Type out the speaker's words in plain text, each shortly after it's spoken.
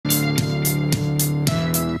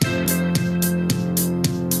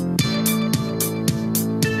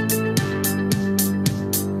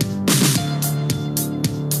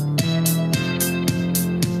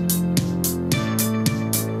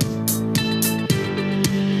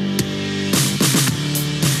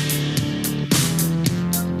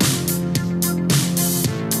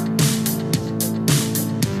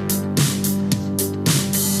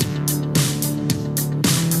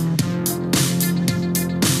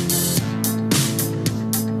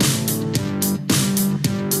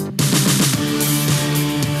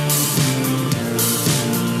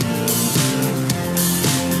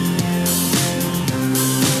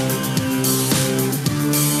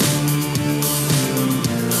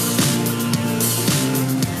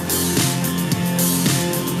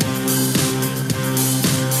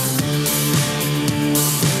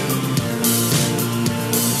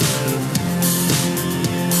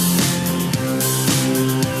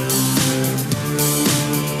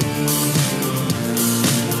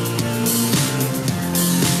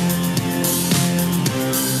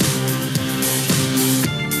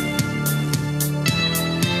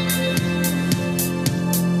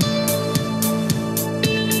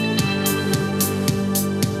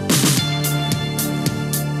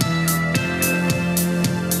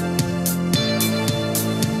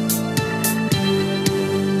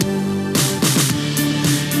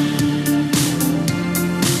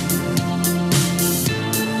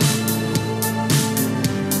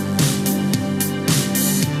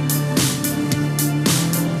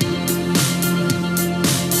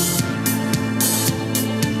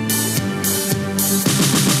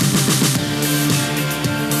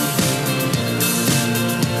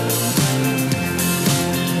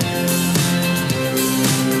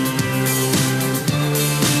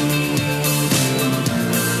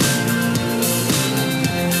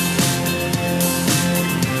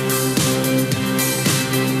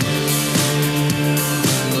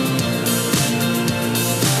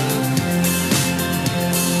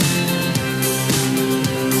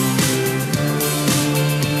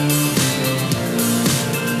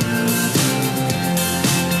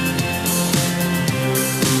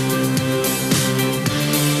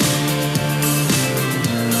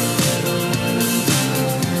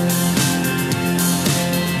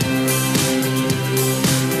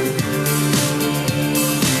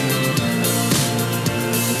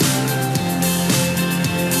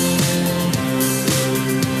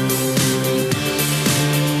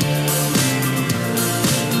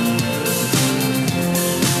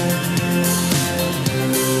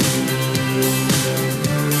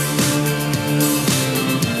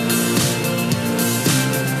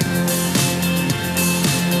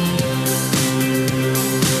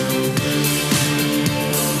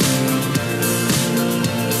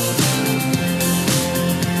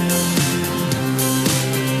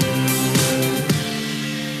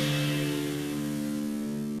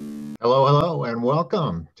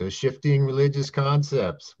Welcome to Shifting Religious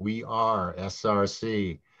Concepts. We are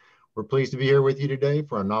SRC. We're pleased to be here with you today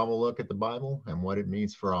for a novel look at the Bible and what it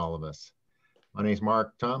means for all of us. My name is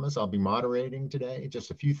Mark Thomas. I'll be moderating today.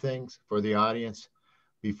 Just a few things for the audience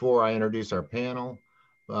before I introduce our panel.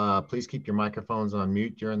 Please keep your microphones on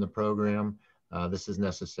mute during the program. This is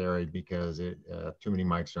necessary because too many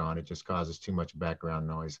mics are on. It just causes too much background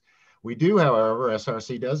noise. We do, however,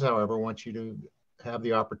 SRC does, however, want you to have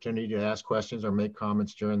the opportunity to ask questions or make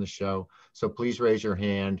comments during the show. So please raise your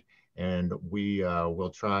hand and we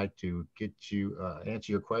will try to get you,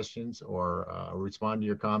 answer your questions or respond to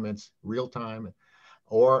your comments real time.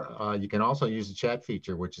 Or you can also use the chat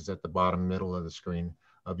feature, which is at the bottom middle of the screen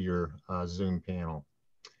of your Zoom panel.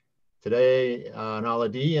 Today,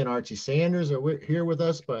 Anala D and Archie Sanders are here with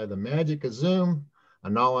us by the magic of Zoom.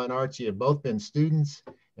 Anala and Archie have both been students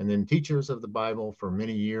and then teachers of the Bible for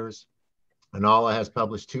many years. Anala has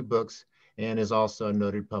published 2 books and is also a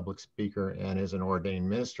noted public speaker and is an ordained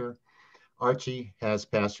minister. Archie has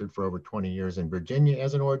pastored for over 20 years in Virginia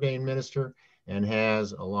as an ordained minister and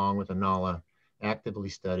has, along with Anala, actively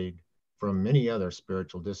studied from many other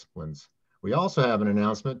spiritual disciplines. We also have an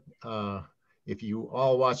announcement. If you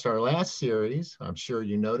all watched our last series, I'm sure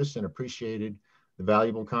you noticed and appreciated the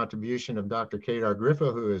valuable contribution of Dr. Kedar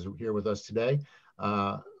Griffo, who is here with us today.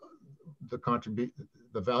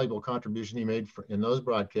 The valuable contribution he made in those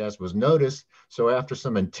broadcasts was noticed. So after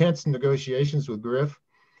some intense negotiations with Griff,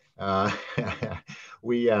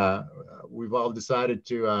 we've all decided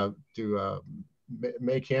to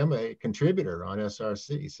make him a contributor on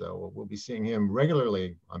SRC. So we'll be seeing him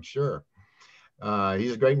regularly, I'm sure.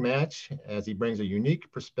 He's a great match as he brings a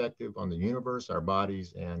unique perspective on the universe, our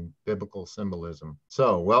bodies, and biblical symbolism.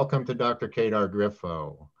 So welcome to Dr. Kedar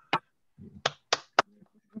Griffo.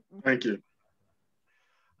 Thank you.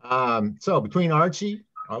 So between Archie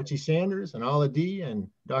Sanders, Anala D, and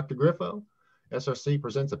Dr. Griffo, SRC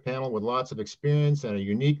presents a panel with lots of experience and a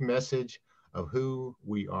unique message of who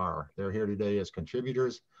we are. They're here today as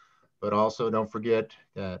contributors, but also don't forget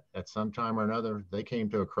that at some time or another, they came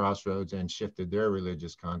to a crossroads and shifted their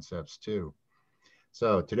religious concepts too.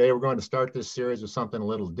 So today we're going to start this series with something a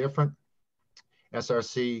little different.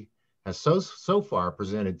 SRC has so far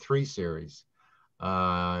presented 3 series.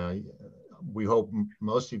 We hope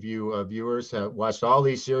most of you viewers have watched all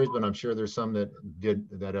these series, but I'm sure there's some that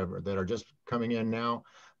are just coming in now.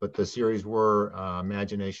 But the series were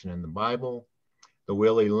Imagination in the Bible, the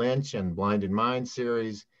Willie Lynch and Blinded Mind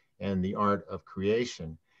series, and the Art of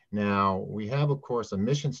Creation. Now, we have, of course, a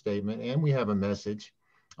mission statement and we have a message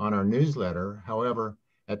on our newsletter. However,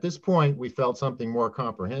 at this point, we felt something more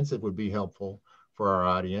comprehensive would be helpful for our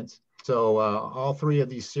audience. So all 3 of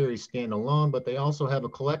these series stand alone, but they also have a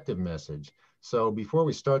collective message. So before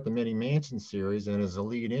we start the Many Mansions series, and as a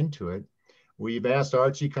lead into it, we've asked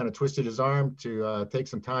Archie, kind of twisted his arm to take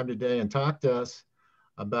some time today and talk to us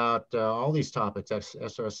about all these topics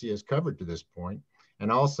SRC has covered to this point,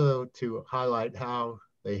 and also to highlight how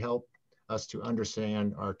they help us to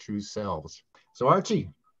understand our true selves. So Archie,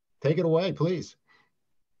 take it away, please.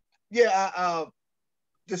 Yeah,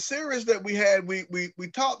 the series that we had, we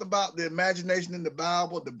talked about the imagination in the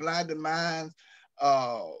Bible, the blinded minds,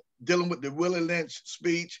 dealing with the Willie Lynch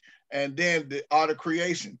speech, and then the Art of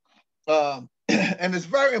Creation. And it's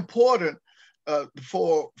very important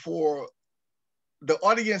for the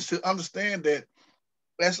audience to understand that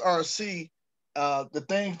SRC, the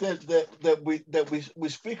things that we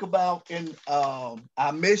speak about in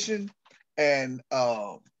our mission and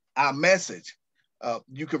our message.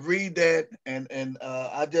 You could read that, and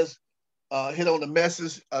I just hit on the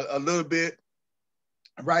message a little bit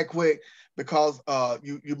right quick, because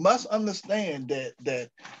you must understand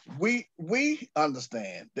that we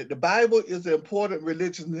understand that the Bible is an important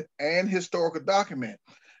religious and historical document.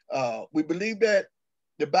 We believe that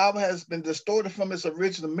the Bible has been distorted from its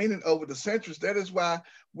original meaning over the centuries. That is why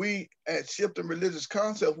we at Shifting Religious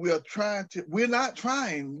Concepts, we are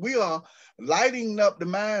lighting up the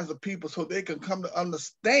minds of people so they can come to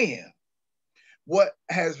understand what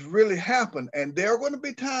has really happened. And there are going to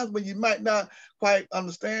be times when you might not quite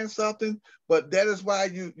understand something, but that is why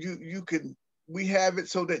we have it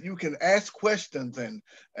so that you can ask questions and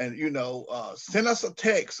send us a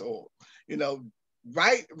text, or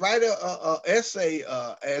write a essay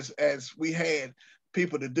as we had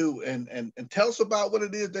people to do, and tell us about what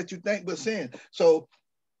it is that you think we're saying. So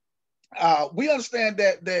we understand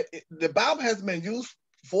that the Bible has been used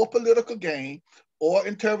for political gain or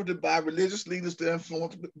interpreted by religious leaders to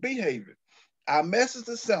influence behavior. Our message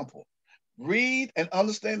is simple: read and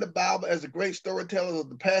understand the Bible as the great storytellers of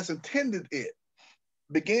the past intended it.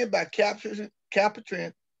 Begin by capturing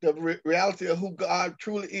the reality of who God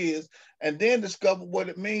truly is, and then discover what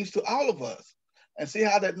it means to all of us, and see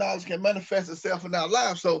how that knowledge can manifest itself in our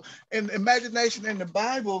lives. So, in imagination in the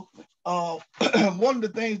Bible, one of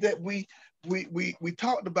the things that we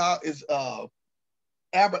talked about is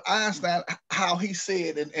Albert Einstein, how he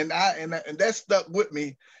said, and that stuck with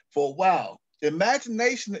me for a while.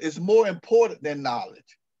 Imagination is more important than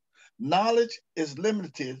knowledge. Knowledge is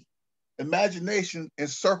limited. Imagination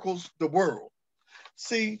encircles the world.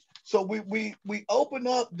 See, so we open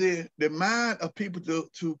up the mind of people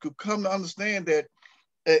to come to understand that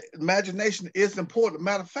imagination is important.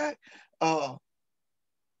 Matter of fact,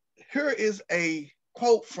 here is a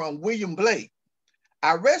quote from William Blake.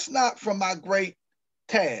 I rest not from my great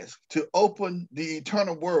task to open the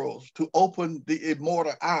eternal worlds, to open the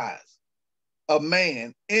immortal eyes of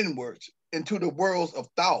man inwards into the worlds of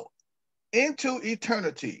thought, into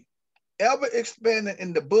eternity, ever expanding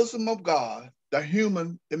in the bosom of God, the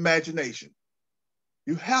human imagination.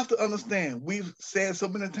 You have to understand, we've said so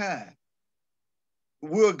many times,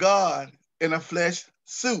 we're God in a flesh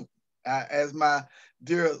suit, as my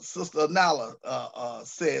dear sister Nala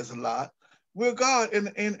says a lot. We're God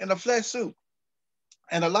in a flesh suit.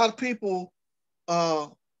 And a lot of people,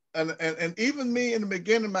 and even me in the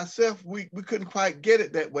beginning myself, we couldn't quite get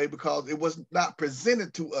it that way because it was not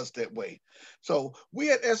presented to us that way. So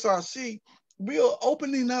we at SRC, we are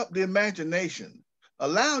opening up the imagination,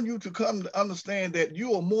 allowing you to come to understand that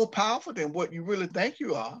you are more powerful than what you really think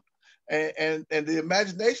you are. And the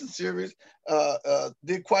imagination series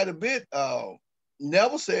did quite a bit.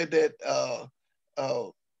 Neville said that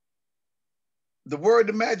the word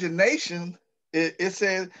imagination, it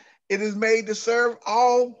says it is made to serve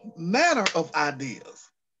all manner of ideas.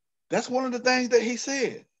 That's one of the things that he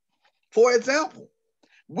said. For example,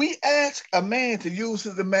 we ask a man to use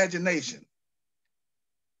his imagination,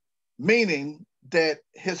 meaning that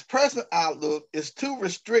his present outlook is too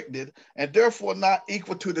restricted and therefore not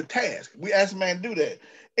equal to the task. We ask a man to do that.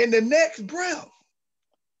 In the next breath,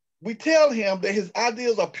 we tell him that his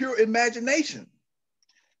ideas are pure imagination,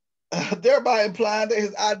 thereby implying that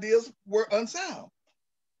his ideas were unsound.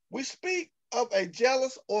 We speak of a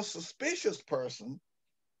jealous or suspicious person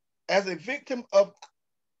as a victim of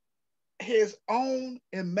his own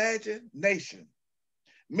imagination,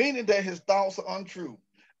 meaning that his thoughts are untrue.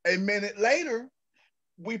 A minute later,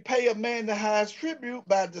 we pay a man the highest tribute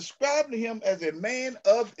by describing him as a man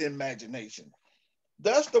of imagination.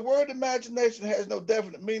 Thus, the word imagination has no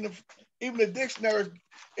definite meaning. Even the dictionary,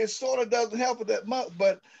 it sort of doesn't help it that much.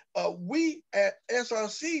 But we at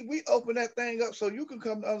SRC, we open that thing up so you can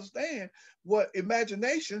come to understand what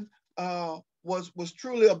imagination was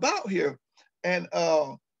truly about here. And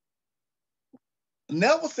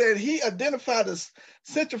Neville said he identified the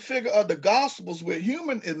central figure of the Gospels with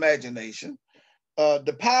human imagination,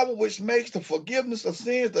 the power which makes the forgiveness of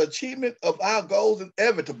sins the achievement of our goals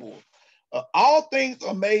inevitable. All things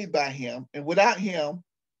are made by him, and without him,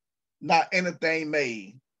 not anything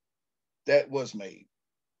made that was made.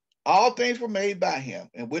 All things were made by him,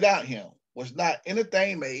 and without him was not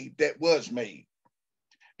anything made that was made.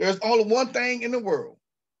 There's only one thing in the world,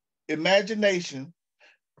 imagination,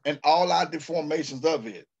 and all our deformations of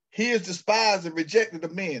it. He is despised and rejected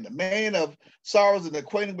of men, a man of sorrows and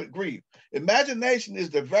acquainted with grief. Imagination is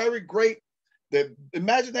the very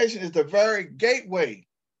gateway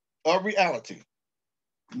of reality.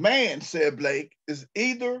 Man, said Blake, is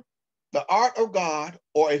either the art of God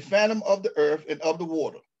or a phantom of the earth and of the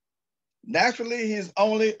water. Naturally, he is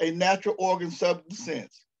only a natural organ subject to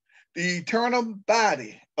sense. The eternal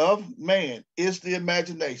body of man is the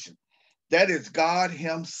imagination. That is God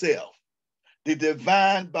himself, the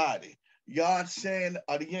divine body. Yad Shen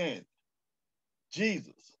Adiyan,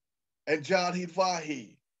 Jesus, and Jad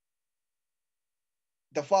Vahi,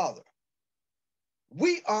 the Father.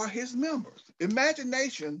 We are his members.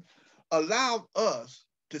 Imagination allowed us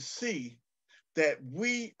to see that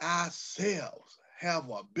we ourselves have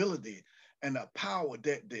ability and a power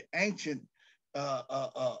that the ancient,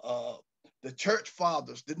 the church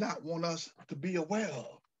fathers did not want us to be aware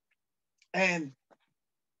of. And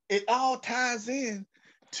it all ties in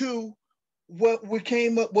to what we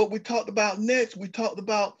talked about next. We talked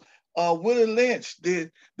about Willie Lynch, the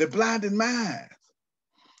blinded mind.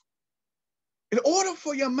 In order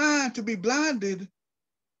for your mind to be blinded,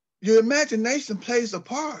 your imagination plays a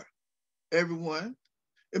part, everyone.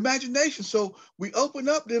 Imagination. So we open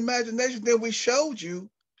up the imagination, then we showed you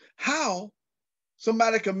how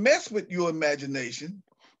somebody can mess with your imagination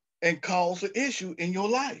and cause an issue in your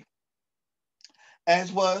life.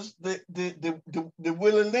 As was the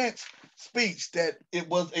Willie Lynch speech, that it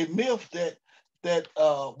was a myth that that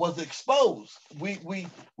was exposed. We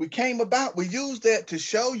came about. We used that to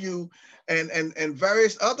show you and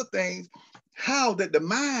various other things how that the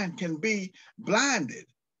mind can be blinded.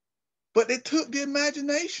 But it took the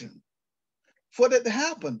imagination for that to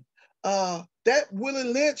happen. That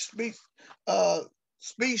Willie Lynch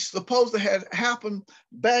speech supposed to have happened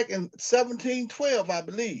back in 1712, I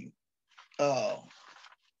believe,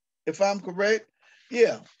 if I'm correct.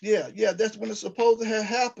 Yeah. That's when it's supposed to have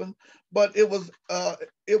happened, but it was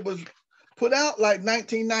put out like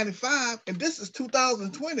 1995, and this is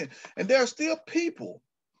 2020, and there are still people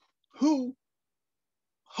who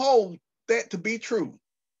hold that to be true.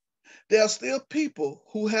 There are still people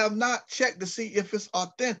who have not checked to see if it's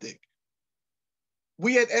authentic.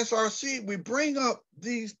 We at SRC, we bring up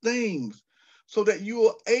these things so that you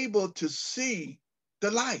are able to see the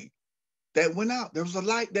light that went out. There was a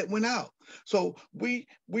light that went out. So we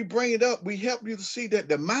bring it up. We help you to see that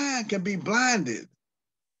the mind can be blinded,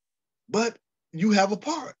 but you have a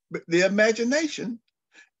part. The imagination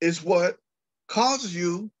is what causes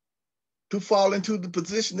you to fall into the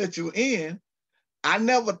position that you're in. I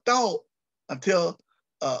never thought until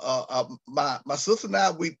my sister and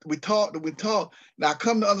I, we talked. Now I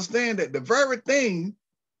come to understand that the very thing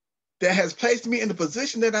that has placed me in the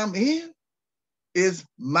position that I'm in is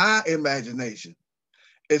my imagination.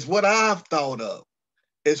 It's what I've thought of.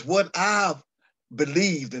 It's what I've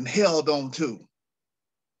believed and held on to.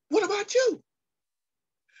 What about you?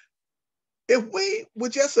 If we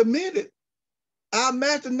would just admit it, our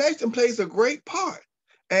imagination plays a great part.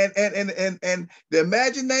 And the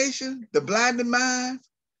imagination, the blinded minds,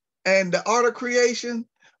 and the art of creation,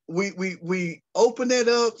 we open it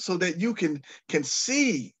up so that you can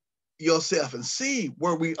see yourself and see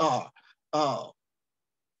where we are.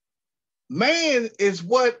 Man is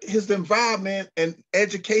what his environment and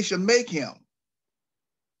education make him.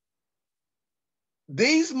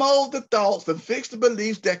 These mold the thoughts and fix the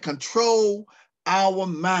beliefs that control our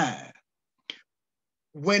mind.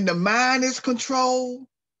 When the mind is controlled,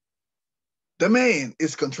 the man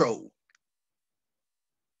is controlled.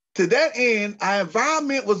 To that end, our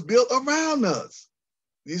environment was built around us.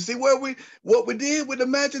 You see what we did with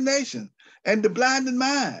imagination and the blinded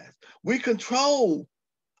minds. We control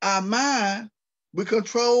our mind, we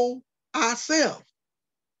control ourselves.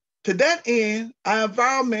 To that end, our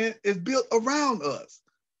environment is built around us.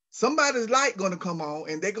 Somebody's light going to come on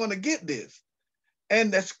and they're going to get this.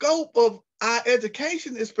 And the scope of our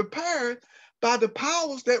education is prepared by the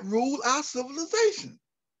powers that rule our civilization.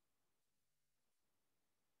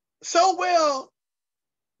 So well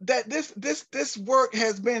that this work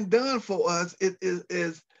has been done for us. It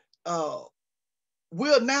is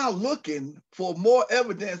we're now looking for more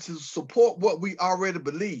evidence to support what we already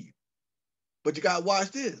believe. But you got to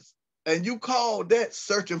watch this. And you call that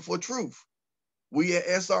searching for truth. We at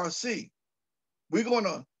SRC,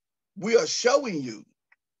 we are showing you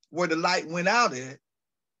where the light went out at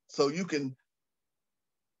so you can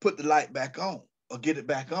put the light back on or get it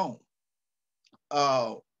back on.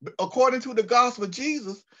 According to the gospel of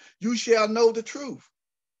Jesus, you shall know the truth,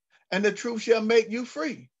 and the truth shall make you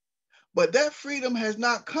free. But that freedom has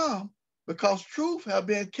not come because truth has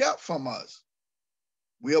been kept from us.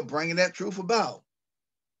 We are bringing that truth about.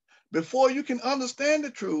 Before you can understand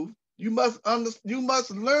the truth, you must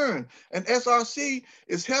learn. And SRC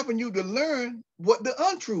is helping you to learn what the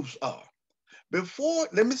untruths are.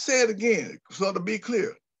 Let me say it again, so to be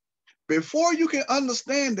clear. Before you can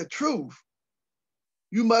understand the truth,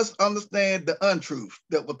 you must understand the untruth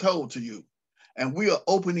that were told to you. And we are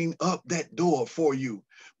opening up that door for you.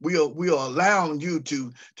 We are allowing you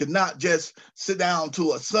to not just sit down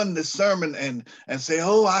to a Sunday sermon and say,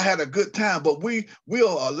 oh, I had a good time, but we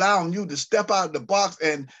are allowing you to step out of the box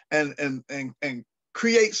and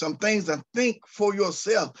create some things and think for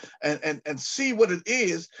yourself and see what it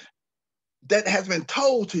is that has been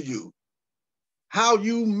told to you, how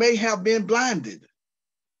you may have been blinded.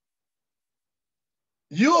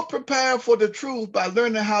 You're prepared for the truth by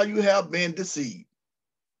learning how you have been deceived.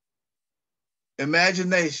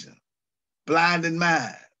 Imagination, blinded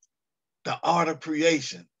mind, the art of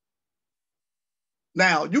creation.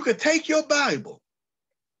 Now, you can take your Bible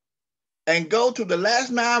and go to the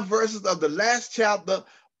last 9 verses of the last chapter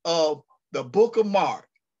of the book of Mark,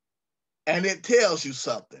 and it tells you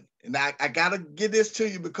something. And I got to get this to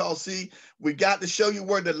you because, see, we got to show you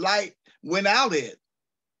where the light went out at.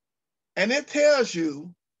 And it tells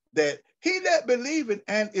you that he that believeth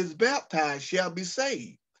and is baptized shall be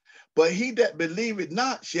saved, but he that believeth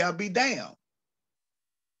not shall be damned.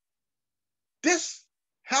 This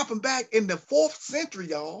happened back in the 4th century,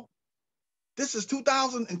 y'all. This is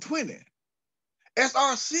 2020.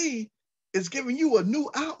 SRC is giving you a new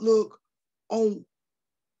outlook on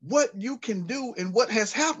what you can do and what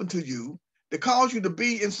has happened to you to cause you to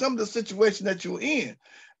be in some of the situation that you're in.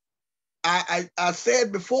 I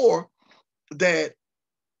said before that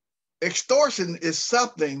extortion is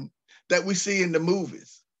something that we see in the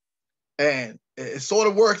movies. And it sort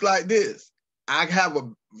of works like this. I have a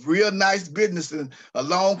real nice business and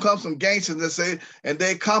along comes some gangsters that say, and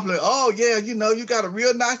they compliment, oh yeah, you know, you got a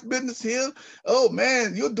real nice business here. Oh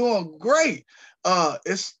man, you're doing great.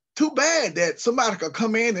 It's too bad that somebody could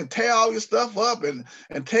come in and tear all your stuff up and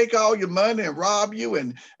take all your money and rob you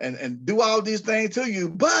and do all these things to you.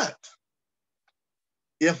 But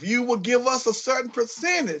if you will give us a certain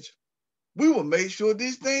percentage, we will make sure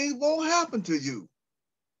these things won't happen to you.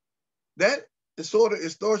 That is sort of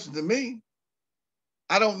extortion to me.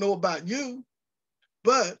 I don't know about you,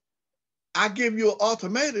 but I give you an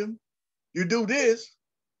ultimatum. You do this,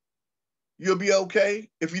 you'll be okay.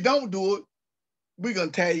 If you don't do it, we're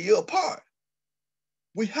going to tear you apart.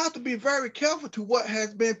 We have to be very careful to what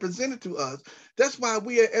has been presented to us. That's why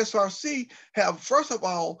we at SRC have, first of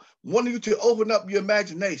all, wanted you to open up your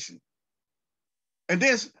imagination. And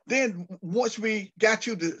then once we got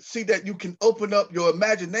you to see that you can open up your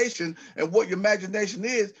imagination and what your imagination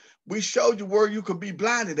is, we showed you where you could be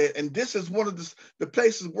blinded at. And this is one of the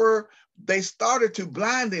places where they started to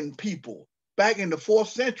blinding people back in the 4th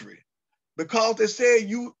century, because they said,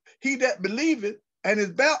 he that believeth and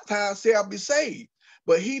is baptized shall be saved,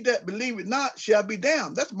 but he that believeth not shall be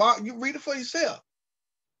damned. That's Mark, you read it for yourself.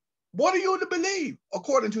 What are you to believe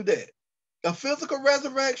according to that? A physical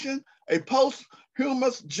resurrection, a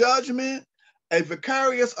posthumous judgment, a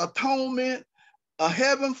vicarious atonement, a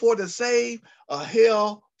heaven for the saved, a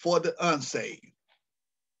hell for the unsaved.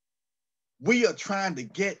 We are trying to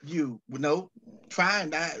get you,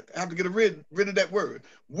 trying, I have to get rid of that word.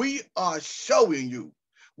 We are showing you,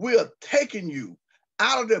 we are taking you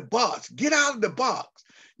out of the box. Get out of the box.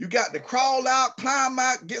 You got to crawl out, climb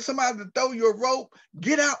out, get somebody to throw you a rope,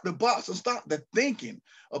 get out the box and start the thinking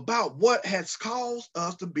about what has caused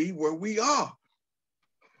us to be where we are.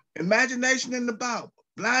 Imagination in the Bible,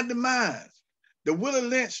 blinded minds, the Willie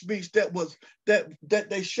Lynch speech that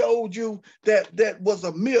they showed you that was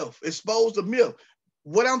a myth, exposed a myth.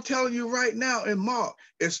 What I'm telling you right now in Mark,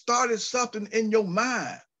 it started something in your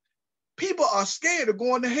mind. People are scared of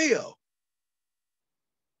going to hell.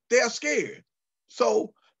 They are scared.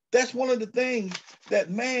 So that's one of the things that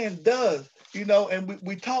man does, and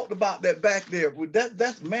we talked about that back there.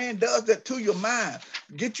 That's man does that to your mind,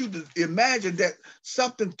 get you to imagine that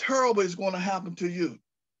something terrible is going to happen to you.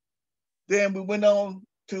 Then we went on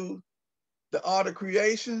to the art of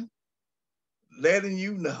creation, letting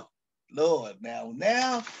you know, Lord,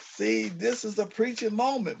 now, see, this is a preaching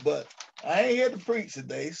moment, but I ain't here to preach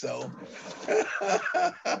today, so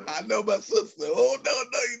I know my sister. Oh, no,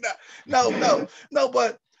 you're not. No,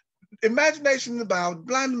 but imagination about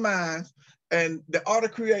blind minds and the art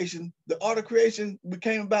of creation. The art of creation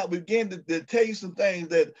became about, we began to tell you some things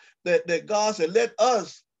that God said, let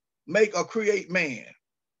us make or create man.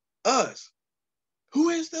 Us. Who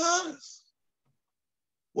is the us?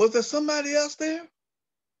 Was there somebody else there?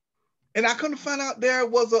 And I couldn't find out there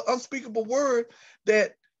was an unspeakable word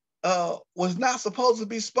that was not supposed to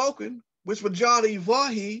be spoken, which was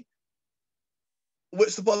Yod-Heh-Vah-Heh, which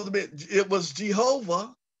supposed to be, it was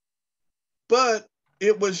Jehovah, but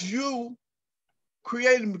it was you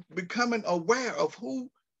creating, becoming aware of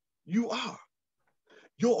who you are,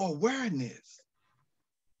 your awareness.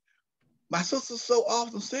 My sister so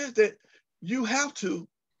often says that you have to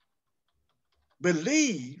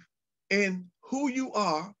believe in who you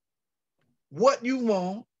are, what you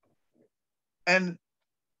want, and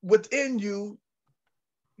within you,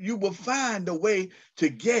 you will find a way to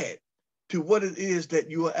get to what it is that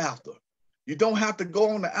you are after. You don't have to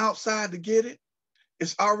go on the outside to get it.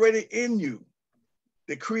 It's already in you.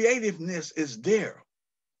 The creativeness is there.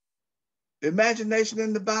 The imagination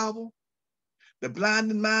in the Bible, the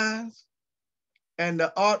blinded minds, and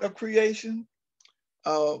the art of creation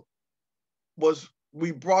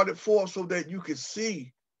we brought it forth so that you could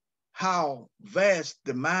see how vast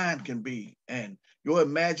the mind can be and your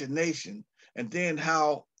imagination, and then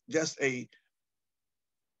how just a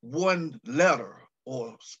one letter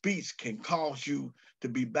or speech can cause you to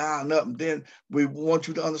be bound up. And then we want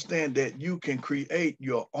you to understand that you can create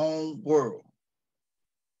your own world.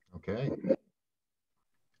 Okay.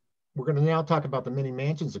 We're going to now talk about the many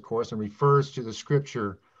mansions, of course, and refers to the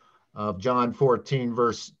scripture of John 14,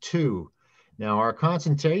 verse 2. Now, our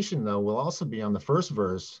concentration, though, will also be on the first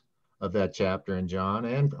verse of that chapter in John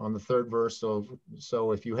and on the third verse.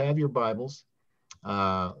 So if you have your Bibles,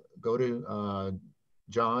 go to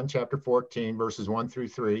John chapter 14, verses 1 through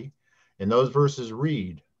 3. And those verses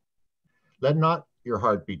read, "Let not your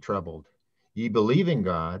heart be troubled. Ye believe in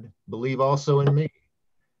God, believe also in me."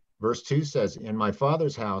 Verse 2 says, "In my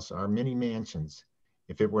Father's house are many mansions.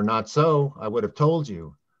 If it were not so, I would have told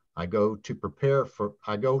you. I go to prepare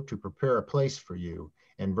a place for you."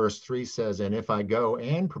 And verse 3 says, "And if I go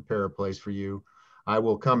and prepare a place for you, I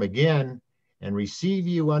will come again and receive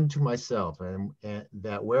you unto myself, and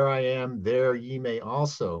that where I am, there you may be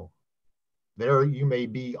also."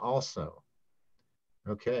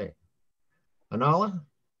 Okay. Anala,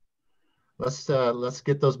 let's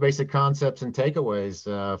get those basic concepts and takeaways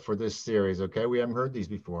for this series. Okay, we haven't heard these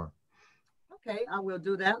before. Okay, I will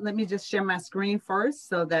do that. Let me just share my screen first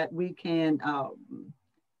so that we can,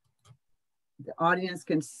 the audience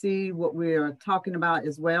can see what we're talking about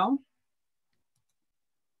as well.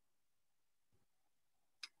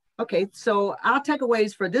 Okay, so our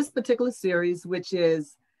takeaways for this particular series, which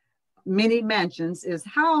is Many Mansions, is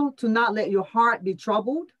how to not let your heart be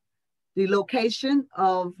troubled, the location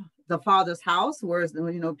of the Father's house, whereas,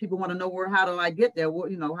 people want to know how do I get there?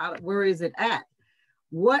 Where is it at?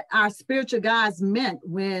 What our spiritual guides meant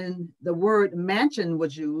when the word mansion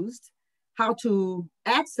was used, how to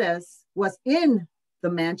access what's in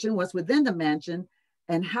the mansion, what's within the mansion,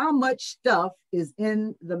 and how much stuff is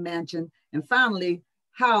in the mansion. And finally,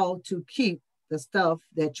 how to keep the stuff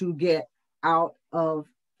that you get out of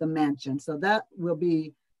the mansion. So that will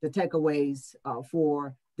be the takeaways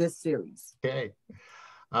for this series. Okay.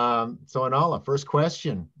 So Anala, first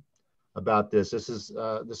question about this. This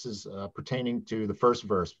is pertaining to the first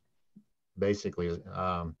verse, basically,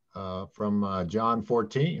 from John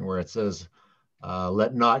 14, where it says,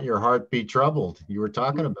 "Let not your heart be troubled." You were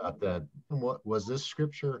talking about that. What was this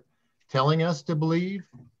scripture telling us to believe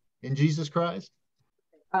in Jesus Christ?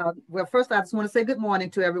 Well, first, I just want to say good morning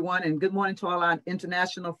to everyone, and good morning to all our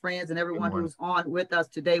international friends and everyone who's on with us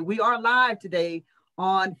today. We are live today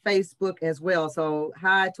on Facebook as well. So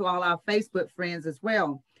hi to all our Facebook friends as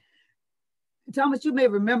well. Thomas, you may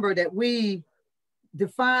remember that we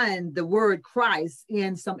defined the word Christ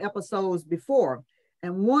in some episodes before.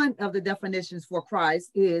 And one of the definitions for Christ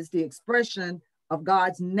is the expression of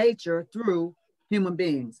God's nature through human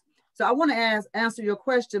beings. So I want to answer your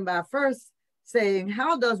question by first saying,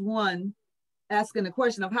 asking the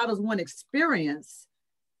question of how does one experience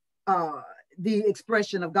the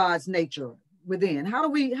expression of God's nature within? How do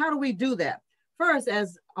we do that? First,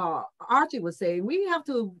 as Archie was saying, we have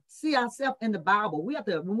to see ourselves in the Bible. We have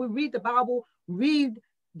to, when we read the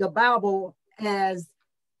Bible as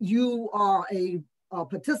you are a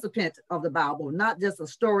participant of the Bible, not just a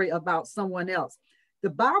story about someone else. The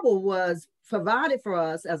Bible was provided for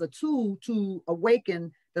us as a tool to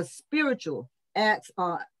awaken the spiritual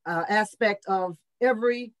aspect of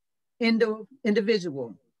every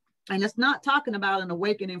individual. And it's not talking about an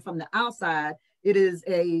awakening from the outside. It is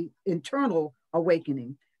an internal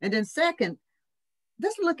awakening. And then second,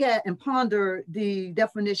 let's look at and ponder the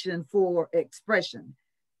definition for expression,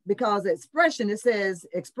 because expression, it says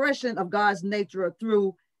expression of God's nature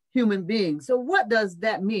through human beings. So what does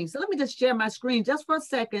that mean? So let me just share my screen just for a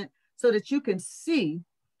second so that you can see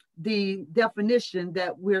the definition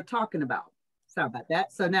that we're talking about. Sorry about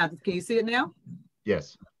that. So now, can you see it now?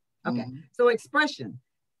 Yes. Okay. So expression,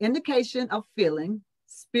 indication of feeling,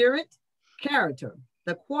 spirit, character,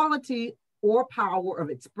 the quality or power of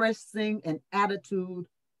expressing an attitude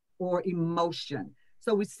or emotion.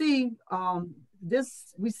 So we see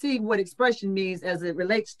what expression means as it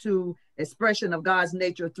relates to expression of God's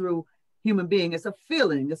nature through human being. It's a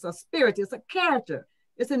feeling, it's a spirit, it's a character,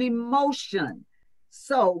 it's an emotion.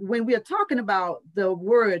 So when we are talking about the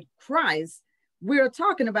word Christ, we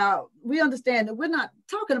understand that we're not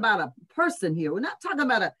talking about a person here. We're not talking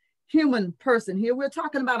about a human person here. We're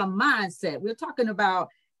talking about a mindset. We're talking about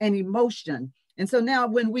an emotion. And so now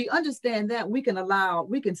when we understand that, we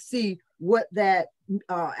can see what that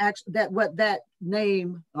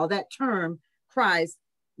name or that term Christ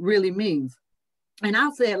really means. And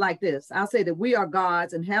I'll say it like this. I'll say that we are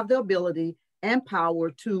gods and have the ability and power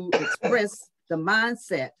to express the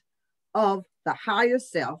mindset of the higher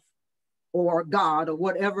self or God or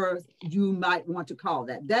whatever you might want to call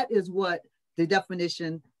that. That is what the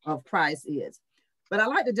definition of Christ is. But I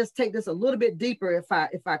like to just take this a little bit deeper if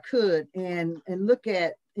I could and look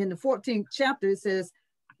at in the 14th chapter, it says,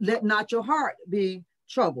 "Let not your heart be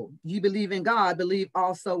troubled. You believe in God, believe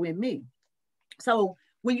also in me." So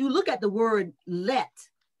when you look at the word let,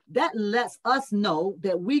 that lets us know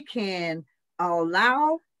that we can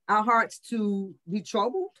allow our hearts to be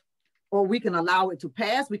troubled, or we can allow it to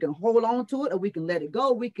pass. We can hold on to it, or we can let it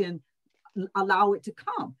go. We can allow it to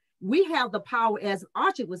come. we have the power, as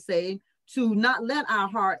Archie was saying, to not let our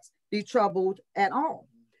hearts be troubled at all.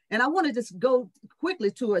 And I want to just go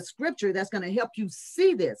quickly to a scripture that's going to help you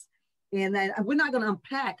see this. And then we're not going to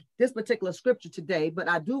unpack this particular scripture today, but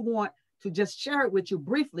I do want to just share it with you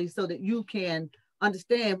briefly so that you can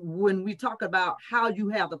understand when we talk about how you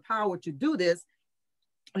have the power to do this.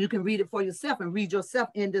 You can read it for yourself and read yourself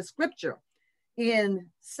in this scripture in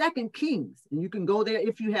 2 Kings. And you can go there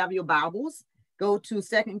if you have your Bibles, go to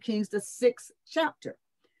 2 Kings, the 6th chapter.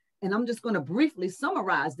 And I'm just going to briefly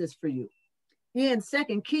summarize this for you. In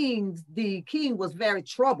 2 Kings, the king was very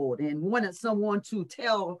troubled and wanted someone to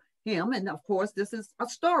tell him, and of course, this is a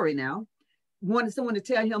story now, wanted someone to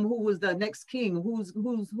tell him who was the next king, who's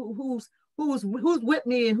with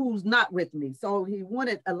me and who's not with me. So he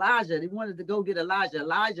wanted Elijah. He wanted to go get Elijah.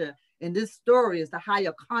 Elijah in this story is the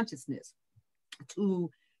higher consciousness, to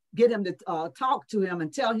get him to talk to him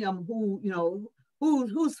and tell him who, you know,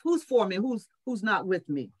 who's for me, who's not with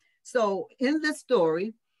me. So in this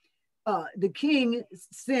story, the king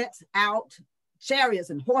sent out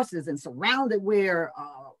chariots and horses and surrounded where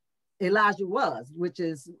Elijah was, which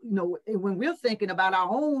is, you know, when we're thinking about our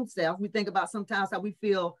own self, we think about sometimes how we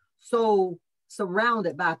feel so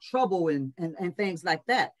surrounded by trouble and things like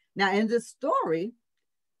that. Now, in this story,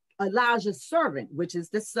 Elijah's servant, which is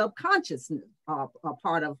the subconscious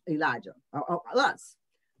part of Elijah, us,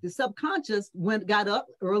 the subconscious got up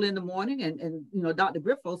early in the morning, and you know, Dr.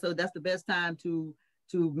 Griffo, so that's the best time to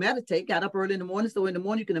meditate, got up early in the morning. So in the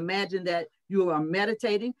morning, you can imagine that you are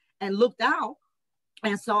meditating and looked out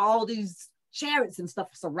and saw all these chariots and stuff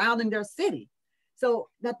surrounding their city. So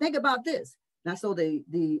now think about this. Now, so the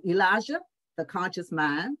Elijah, the conscious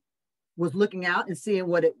mind, was looking out and seeing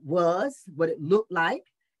what it was, what it looked like.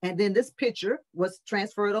 And then this picture was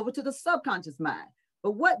transferred over to the subconscious mind.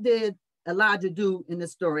 But what did Elijah do in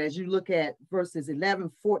this story? As you look at verses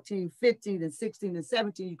 11, 14, 15, and 16, and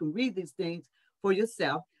 17, you can read these things for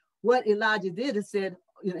yourself. What Elijah did is said,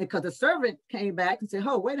 you know, because the servant came back and said,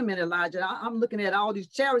 oh, wait a minute, Elijah, I'm looking at all these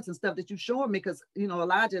chariots and stuff that you're showing me, because, you know,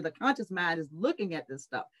 Elijah, the conscious mind, is looking at this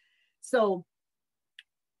stuff. So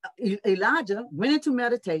Elijah went into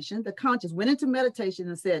meditation, the conscious went into meditation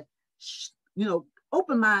and said, you know,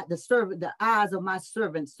 open the eyes of my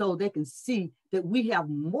servants so they can see that we have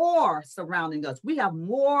more surrounding us. We have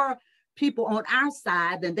more people on our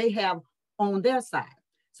side than they have on their side.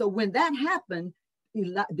 So when that happened,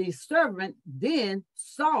 the servant then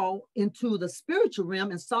saw into the spiritual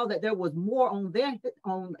realm and saw that there was more on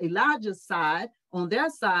Elijah's side, on their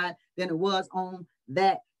side, than it was on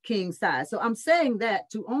that king's side. So I'm saying that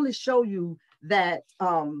to only show you that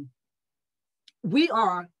we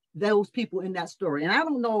are those people in that story. And I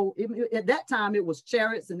don't know, at that time it was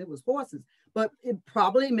chariots and it was horses, but it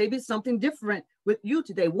probably maybe something different with you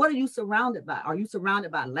today. What are you surrounded by? Are you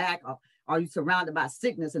surrounded by lack? Or are you surrounded by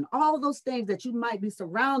sickness and all those things that you might be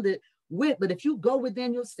surrounded with? But if you go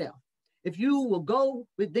within yourself, if you will go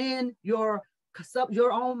within your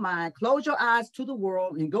own mind, close your eyes to the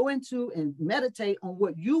world and go into and meditate on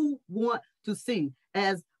what you want to see,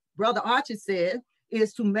 as Brother Archie said,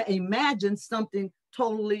 is to imagine something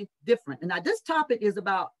totally different. And now this topic is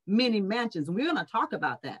about many mansions, and we're going to talk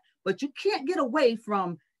about that, but you can't get away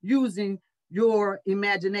from using your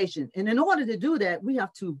imagination. And in order to do that, we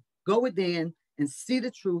have to go within and see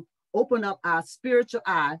the truth, open up our spiritual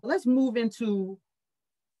eye. Let's move into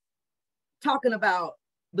talking about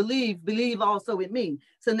believe also in me.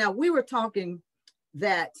 So now we were talking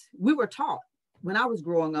that we were taught when I was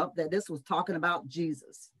growing up that this was talking about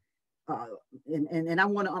Jesus. And I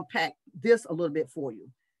want to unpack this a little bit for you.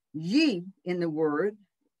 Ye in the word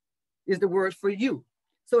is the word for you.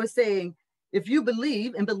 So it's saying, if you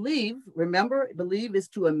believe, and believe, remember, believe is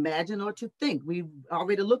to imagine or to think. We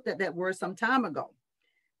already looked at that word some time ago.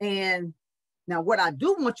 And now what I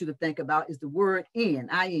do want you to think about is the word in,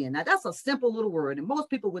 I-N. Now that's a simple little word. And most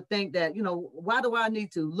people would think that, you know, why do I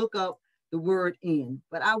need to look up the word in?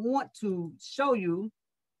 But I want to show you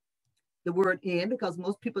the word in because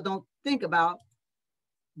most people don't think about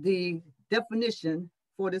the definition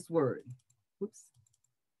for this word. Oops.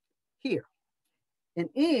 Here. And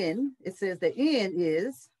in, it says the in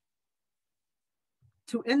is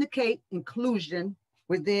to indicate inclusion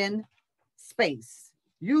within space,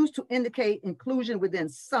 used to indicate inclusion within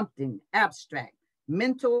something abstract,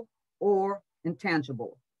 mental, or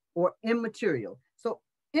intangible, or immaterial. So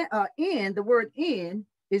in, the word in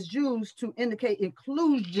is used to indicate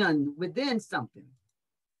inclusion within something.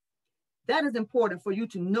 That is important for you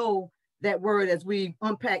to know that word as we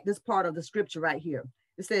unpack this part of the scripture right here.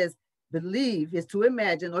 It says, believe is to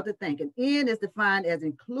imagine or to think, and in is defined as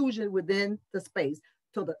inclusion within the space.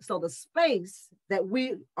 So the space that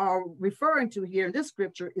we are referring to here in this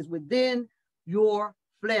scripture is within your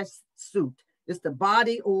flesh suit. It's the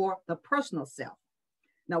body or the personal self.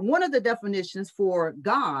 Now, one of the definitions for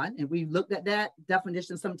God, and we looked at that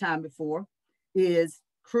definition sometime before, is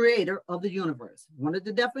creator of the universe. One of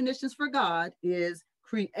the definitions for God is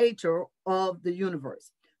creator of the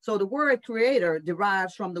universe. So the word creator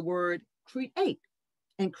derives from the word create.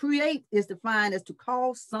 And create is defined as to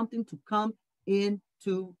cause something to come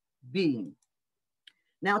into being.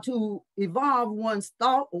 Now, to evolve one's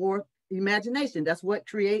thought or imagination, that's what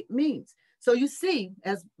create means. So you see,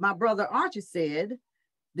 as my brother Archie said,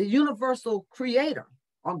 the universal creator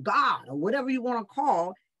or God or whatever you want to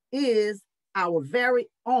call is our very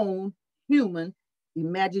own human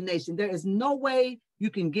imagination. There is no way you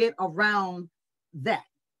can get around that.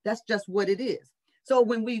 That's just what it is. So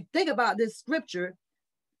when we think about this scripture,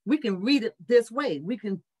 we can read it this way. We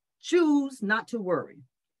can choose not to worry.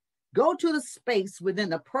 Go to the space within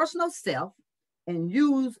the personal self and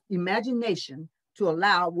use imagination to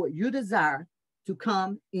allow what you desire to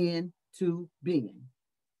come into being.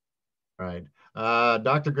 Right.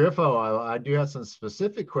 Dr. Griffo, I do have some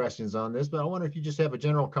specific questions on this, but I wonder if you just have a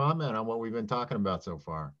general comment on what we've been talking about so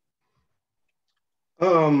far.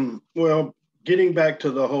 Well, getting back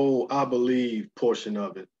to the whole I believe portion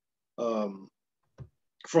of it,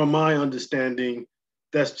 from my understanding,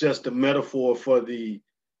 that's just a metaphor for the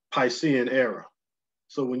Piscean era.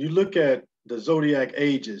 So when you look at the zodiac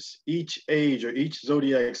ages, each age or each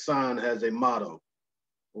zodiac sign has a motto,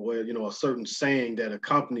 or a certain saying that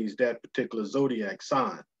accompanies that particular zodiac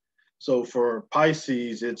sign. So for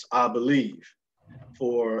Pisces, it's I believe.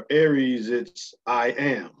 For Aries, it's I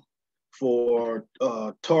am. For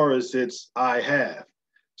Taurus, it's I have.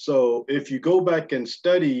 So if you go back and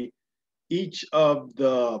study each of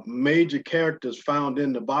the major characters found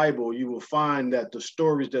in the Bible, you will find that the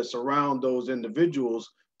stories that surround those individuals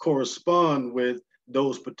correspond with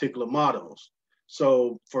those particular mottos.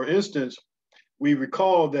 So for instance, we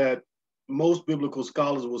recall that most biblical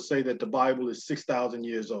scholars will say that the Bible is 6,000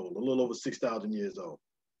 years old, a little over 6,000 years old.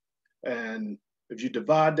 And if you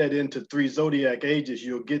divide that into 3 zodiac ages,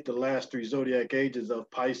 you'll get the last 3 zodiac ages of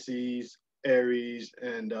Pisces, Aries,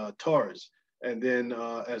 and Taurus. And then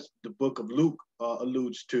as the book of Luke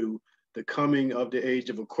alludes to, the coming of the age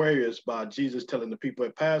of Aquarius by Jesus telling the people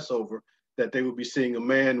at Passover that they would be seeing a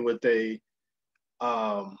man with a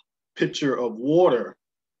pitcher of water,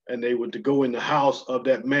 and they would to go in the house of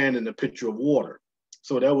that man in the pitcher of water.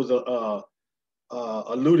 So that was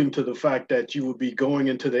alluding to the fact that you would be going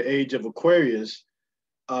into the age of Aquarius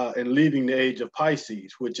and leaving the age of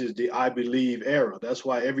Pisces, which is the I believe era. That's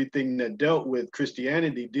why everything that dealt with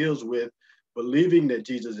Christianity deals with believing that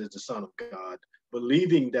Jesus is the Son of God,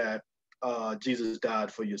 believing that Jesus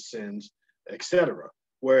died for your sins, etc.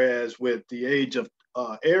 Whereas with the age of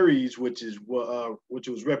Aries, which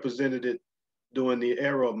was represented during the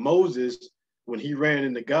era of Moses, when he ran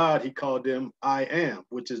into God, he called them I am,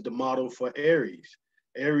 which is the model for Aries.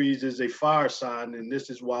 Aries is a fire sign, and this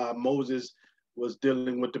is why Moses was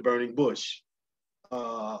dealing with the burning bush.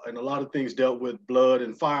 And a lot of things dealt with blood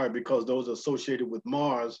and fire because those are associated with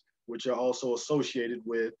Mars, which are also associated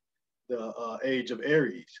with the age of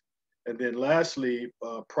Aries. And then lastly,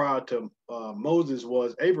 prior to Moses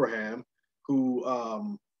was Abraham, who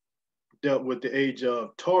dealt with the age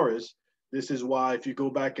of Taurus. This is why if you go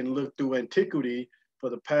back and look through antiquity, for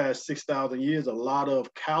the past 6,000 years, a lot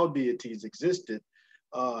of cow deities existed.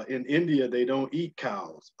 In India, they don't eat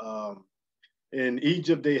cows. In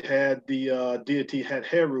Egypt, they had the deity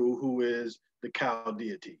Heru, who is the cow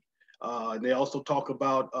deity. And they also talk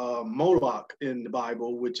about Moloch in the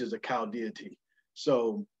Bible, which is a cow deity.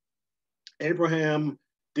 So Abraham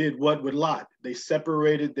did what with Lot? They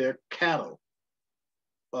separated their cattle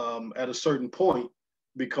at a certain point,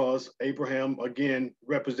 because Abraham, again,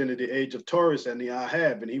 represented the age of Taurus and the I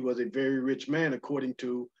have, and he was a very rich man according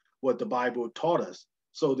to what the Bible taught us.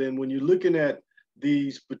 So then when you're looking at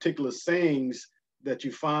these particular sayings that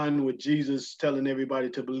you find with Jesus telling everybody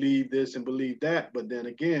to believe this and believe that, but then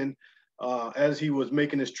again, as he was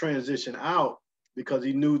making this transition out, because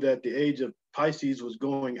he knew that the age of Pisces was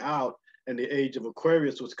going out and the age of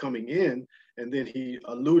Aquarius was coming in, and then he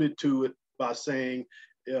alluded to it by saying,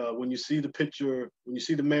 when you see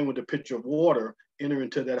the man with the pitcher of water, enter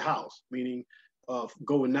into that house, meaning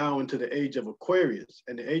going now into the age of Aquarius.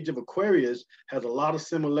 And the age of Aquarius has a lot of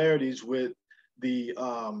similarities with the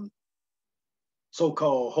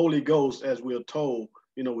so-called Holy Ghost, as we're told,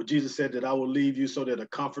 where Jesus said that I will leave you so that a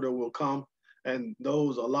comforter will come. And a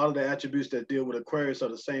lot of the attributes that deal with Aquarius are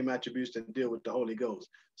the same attributes that deal with the Holy Ghost.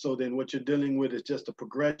 So then what you're dealing with is just a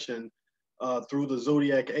progression through the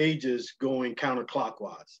zodiac ages going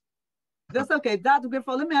counterclockwise. That's okay. Dr.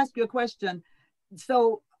 Griffo, let me ask you a question.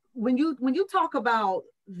 So when you talk about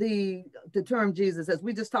the term Jesus, as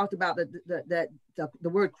we just talked about, the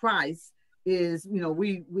word Christ is, you know,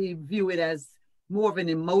 we view it as more of an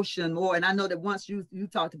emotion, more, and I know that once you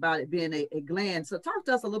talked about it being a gland. So talk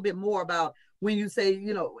to us a little bit more about when you say,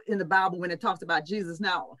 you know, in the Bible, when it talks about Jesus.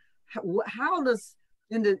 Now, how does,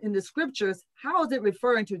 in the scriptures, how is it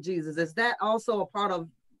referring to Jesus? Is that also a part of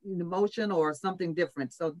an emotion or something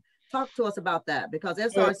different? So talk to us about that, because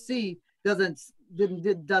SRC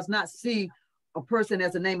does not see a person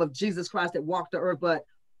as the name of Jesus Christ that walked the earth, but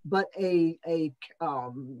an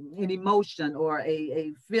emotion or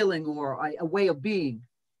a feeling or a way of being.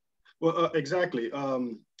 Well, exactly.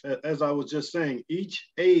 As I was just saying, each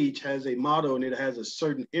age has a motto and it has a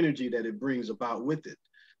certain energy that it brings about with it.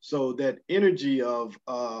 So that energy of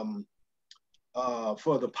for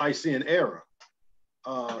the Piscean era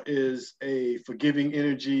is a forgiving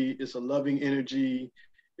energy, it's a loving energy,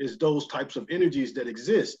 is those types of energies that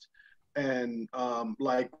exist. And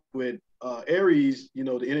like with Aries, you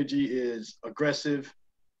know, the energy is aggressive.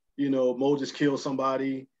 You know, Moses killed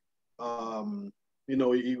somebody. You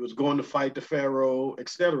know, he was going to fight the Pharaoh,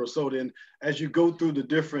 etc. So then as you go through the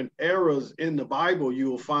different eras in the Bible, you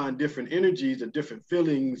will find different energies and different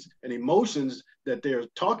feelings and emotions that they're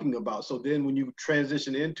talking about. So then when you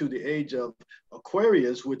transition into the age of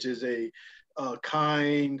Aquarius, which is a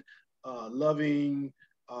kind, loving,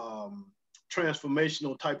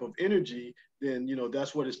 transformational type of energy, then, you know,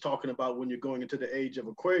 that's what it's talking about when you're going into the age of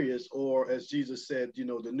Aquarius, or as Jesus said, you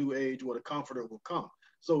know, the new age where the comforter will come.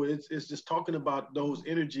 So it's just talking about those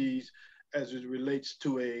energies as it relates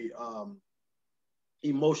to a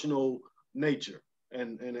emotional nature.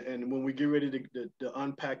 And when we get ready to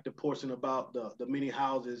unpack the portion about the many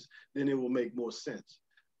houses, then it will make more sense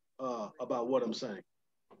about what I'm saying.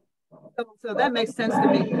 So that makes sense to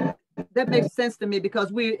me. That makes sense to me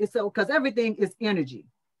because because everything is energy.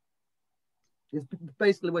 Is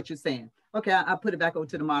basically what you're saying. Okay, I'll put it back over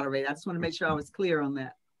to the moderator. I just want to make sure I was clear on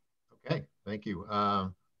that. Okay, thank you.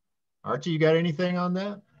 Archie, you got anything on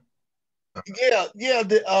that? Yeah.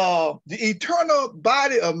 The eternal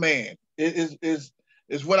body of man is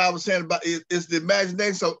what I was saying about is the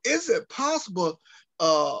imagination. So is it possible?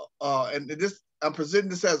 And this, I'm presenting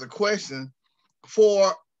this as a question,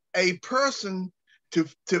 for a person to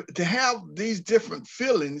have these different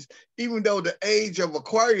feelings, even though the age of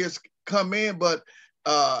Aquarius come in, but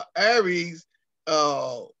Aries,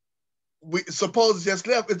 we suppose just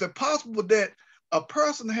left. Is it possible that a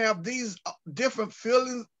person have these different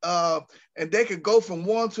feelings and they could go from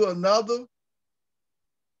one to another,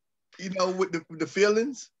 you know, with the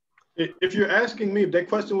feelings? If you're asking me, if that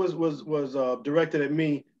question was directed at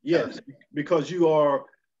me, yes, because you are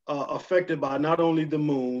affected by not only the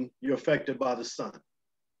moon, you're affected by the sun.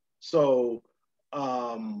 So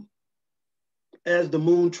as the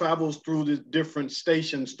moon travels through the different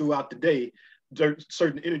stations throughout the day,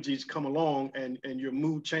 certain energies come along and your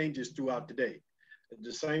mood changes throughout the day.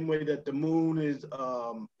 The same way that the moon is,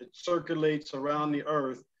 it circulates around the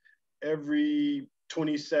earth every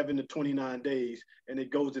 27 to 29 days, and it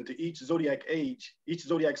goes into each zodiac age, each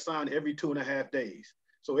zodiac sign every 2.5 days.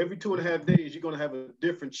 So every 2.5 days, you're going to have a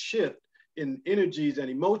different shift in energies and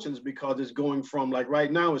emotions, because it's going from, like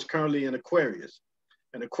right now, it's currently in Aquarius.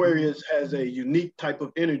 And Aquarius has a unique type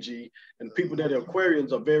of energy, and people that are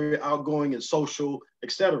Aquarians are very outgoing and social,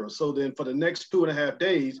 etc. So then for the next 2.5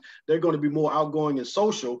 days, they're going to be more outgoing and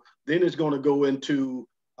social. Then it's going to go into,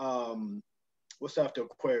 what's after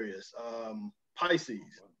Aquarius? Pisces,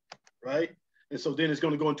 right? And so then it's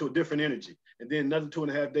going to go into a different energy. And then another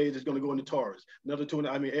 2.5 days, it's going to go into Taurus. Another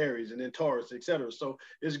Aries, and then Taurus, etc. So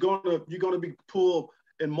you're going to be pulled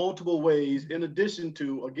in multiple ways, in addition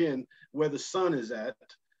to, again, where the sun is at,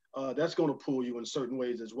 that's going to pull you in certain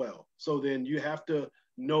ways as well. So then you have to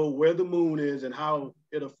know where the moon is and how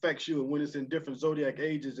it affects you, and when it's in different zodiac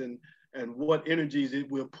ages, and what energies it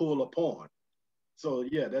will pull upon. So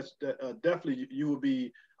yeah, that's definitely, you will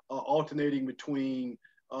be alternating between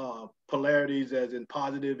polarities, as in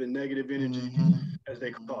positive and negative energy, as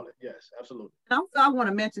they call it. Yes, absolutely. I want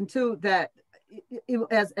to mention too that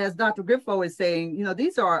as Dr. Griffo is saying, you know,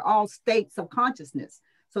 these are all states of consciousness.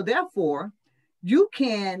 So therefore, you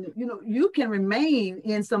can remain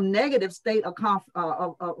in some negative state of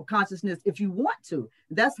consciousness if you want to.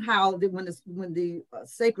 That's how when the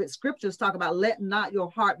sacred scriptures talk about let not your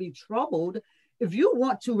heart be troubled. If you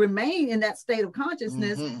want to remain in that state of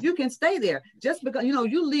consciousness, you can stay there. Just because, you know,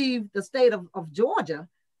 you leave the state of Georgia,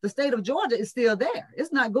 the state of Georgia is still there.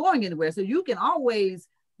 It's not going anywhere. So you can always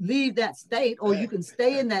leave that state, or you can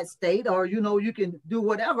stay in that state, or, you know, you can do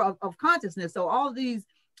whatever of consciousness. So all these,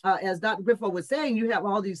 as Dr. Griffo was saying, you have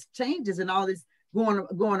all these changes and all this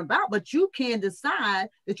going about, but you can decide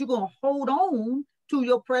that you're going to hold on to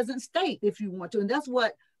your present state if you want to. And that's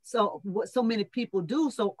what so many people do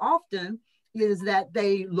so often, is that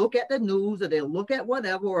they look at the news, or they look at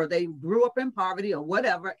whatever, or they grew up in poverty or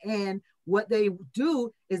whatever. And what they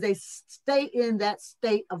do is they stay in that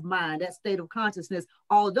state of mind, that state of consciousness,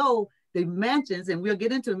 although the mansions, and we'll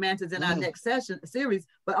get into mansions in our next series,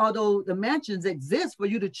 but although the mansions exist for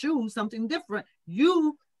you to choose something different,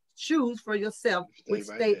 you choose for yourself which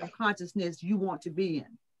state of consciousness you want to be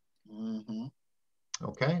in.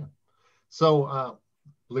 Okay. So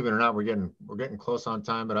believe it or not, we're getting close on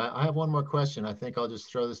time, but I have one more question. I think I'll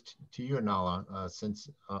just throw this to you, Anala, since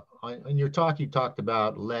in your talk, you talked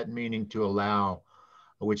about let meaning to allow,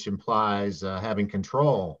 which implies having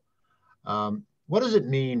control. What does it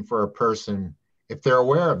mean for a person if they're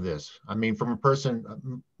aware of this? I mean, from a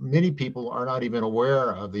person, many people are not even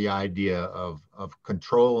aware of the idea of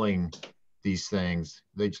controlling these things.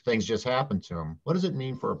 Things just happen to them. What does it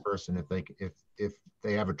mean for a person if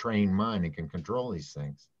they have a trained mind and can control these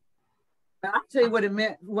things? I'll tell you what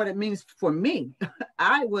it means for me.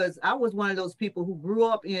 I was one of those people who grew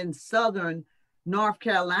up in Southern North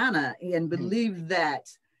Carolina and believed that,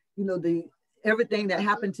 you know, everything that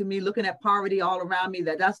happened to me, looking at poverty all around me,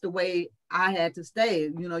 that's the way I had to stay.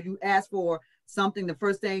 You know, you ask for something, the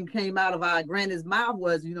first thing came out of our granny's mouth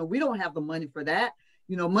was, you know, we don't have the money for that.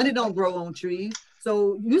 You know, money don't grow on trees.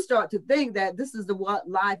 So you start to think that this is what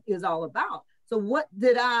life is all about. So what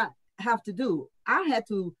did I have to do? I had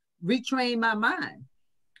to retrain my mind.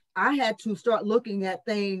 I had to start looking at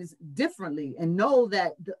things differently and know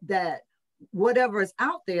that whatever is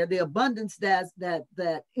out there, the abundance that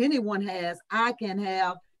anyone has, I can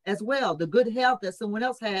have as well. The good health that someone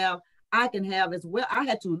else have, I can have as well. I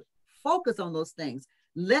had to focus on those things,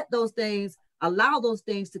 let those things, allow those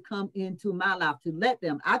things to come into my life, to let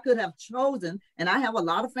them. I could have chosen, and I have a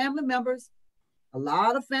lot of family members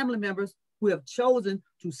who have chosen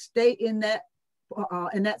to stay in that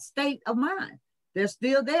state of mind. They're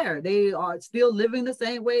still there. They are still living the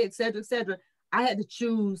same way, et cetera, et cetera. I had to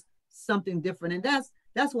choose something different. And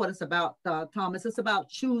that's what it's about, Thomas. It's about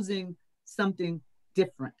choosing something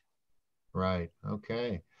different. Right.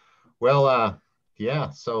 Okay. Well,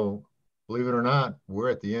 yeah. So believe it or not, we're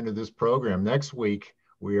at the end of this program. Next week,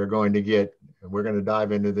 we're going to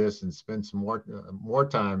dive into this and spend some more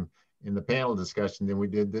time in the panel discussion than we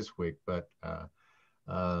did this week. But,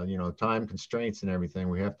 you know, time constraints and everything,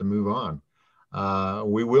 we have to move on.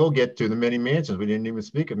 We will get to the many mansions. We didn't even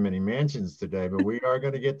speak of many mansions today, but we are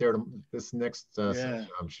going to get there to this next session,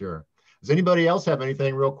 I'm sure. Does anybody else have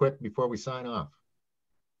anything real quick before we sign off?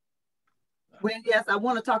 Well, yes, I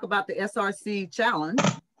want to talk about the SRC challenge.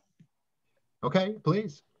 Okay,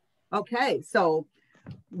 please. Okay, so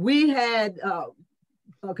we had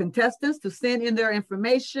contestants to send in their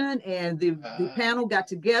information, and the panel got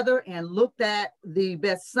together and looked at the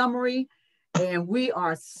best summary. And we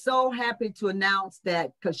are so happy to announce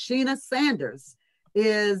that Kashina Sanders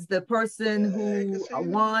is the person who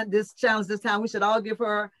won this challenge this time. We should all give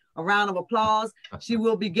her a round of applause. She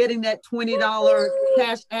will be getting that $20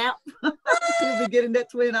 cash app. She'll be getting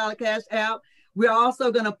that $20 cash app. We're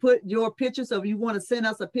also going to put your picture. So if you want to send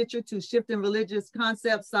us a picture to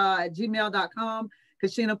shiftingreligiousconcepts@gmail.com,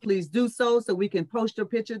 Kashina, please do so we can post your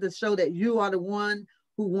picture to show that you are the one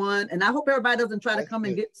who won. And I hope everybody doesn't try to come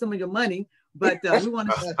and get some of your money, but we want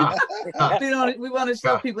to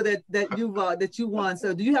show people that you won.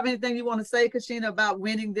 So do you have anything you want to say, Kashina, about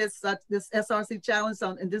winning this SRC challenge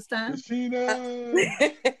in this time?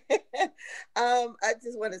 Kashina. I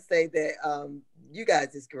just want to say that you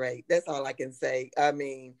guys is great. That's all I can say. I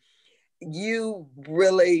mean, you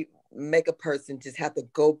really make a person just have to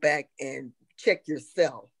go back and check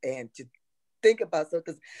yourself and to think about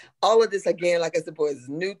something. Because all of this, again, like I said, boy, is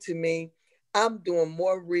new to me. I'm doing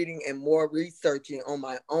more reading and more researching on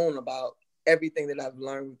my own about everything that I've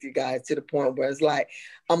learned with you guys, to the point where it's like,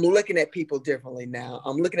 I'm looking at people differently now.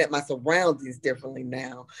 I'm looking at my surroundings differently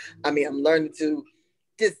now. I mean, I'm learning to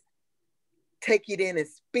just take it in and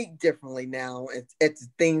speak differently now at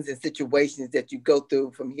things and situations that you go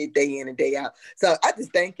through from here day in and day out. So I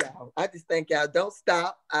just thank y'all. Don't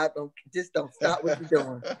stop. Don't stop what you're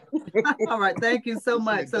doing. All right. Thank you so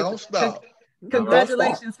much. So don't stop.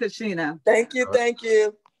 Congratulations, Kashina. Thank you. Thank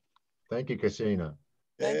you, Kashina.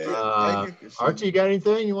 Thank you. Archie, you got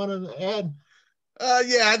anything you want to add?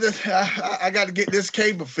 Yeah, I got to get this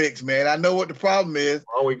cable fixed, man. I know what the problem is.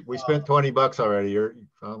 Oh, we spent $20 already. You're,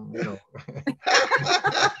 you know.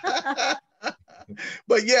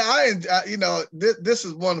 But yeah, this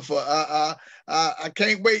is wonderful. I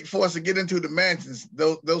can't wait for us to get into the mansions,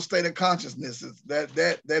 those state of consciousnesses.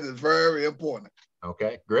 That is very important.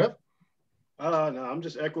 Okay, Griff? No, I'm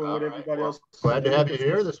just echoing what everybody else. Glad to have you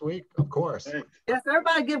here this week, of course. Thanks. Yes,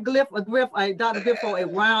 everybody give Dr. Griffo a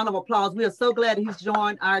round of applause. We are so glad he's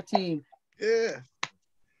joined our team. Yeah.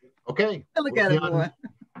 Okay. Look at it, boy.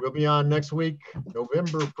 We'll be on next week,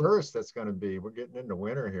 November 1st. That's going to be, we're getting into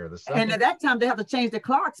winter here. And at that time, they have to change the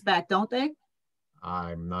clocks back, don't they?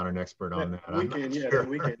 I'm not an expert on that. Weekend, yeah, sure. that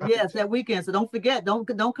weekend. Yes, that weekend. So don't forget,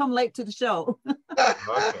 don't come late to the show.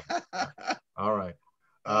 Okay. All right.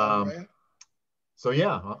 So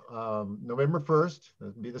yeah, November 1st,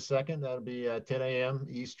 that'll be the 2nd. That'll be at 10 a.m.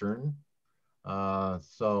 Eastern.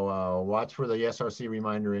 So watch for the SRC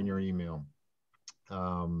reminder in your email.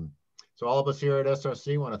 So all of us here at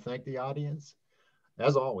SRC want to thank the audience,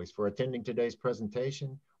 as always, for attending today's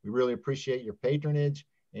presentation. We really appreciate your patronage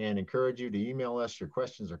and encourage you to email us your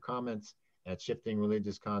questions or comments at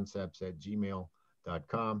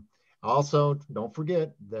shiftingreligiousconcepts@gmail.com. Also, don't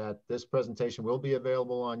forget that this presentation will be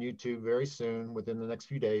available on YouTube very soon, within the next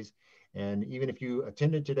few days. And even if you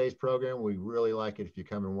attended today's program, we really like it if you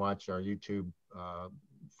come and watch our YouTube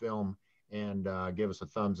film and give us a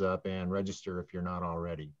thumbs up and register if you're not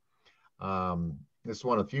already. This is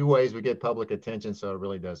one of the few ways we get public attention, so it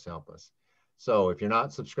really does help us. So if you're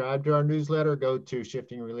not subscribed to our newsletter, go to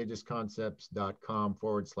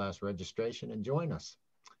shiftingreligiousconcepts.com/registration and join us.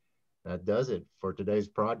 That does it for today's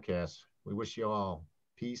broadcast. We wish you all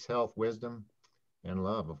peace, health, wisdom, and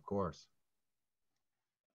love, of course.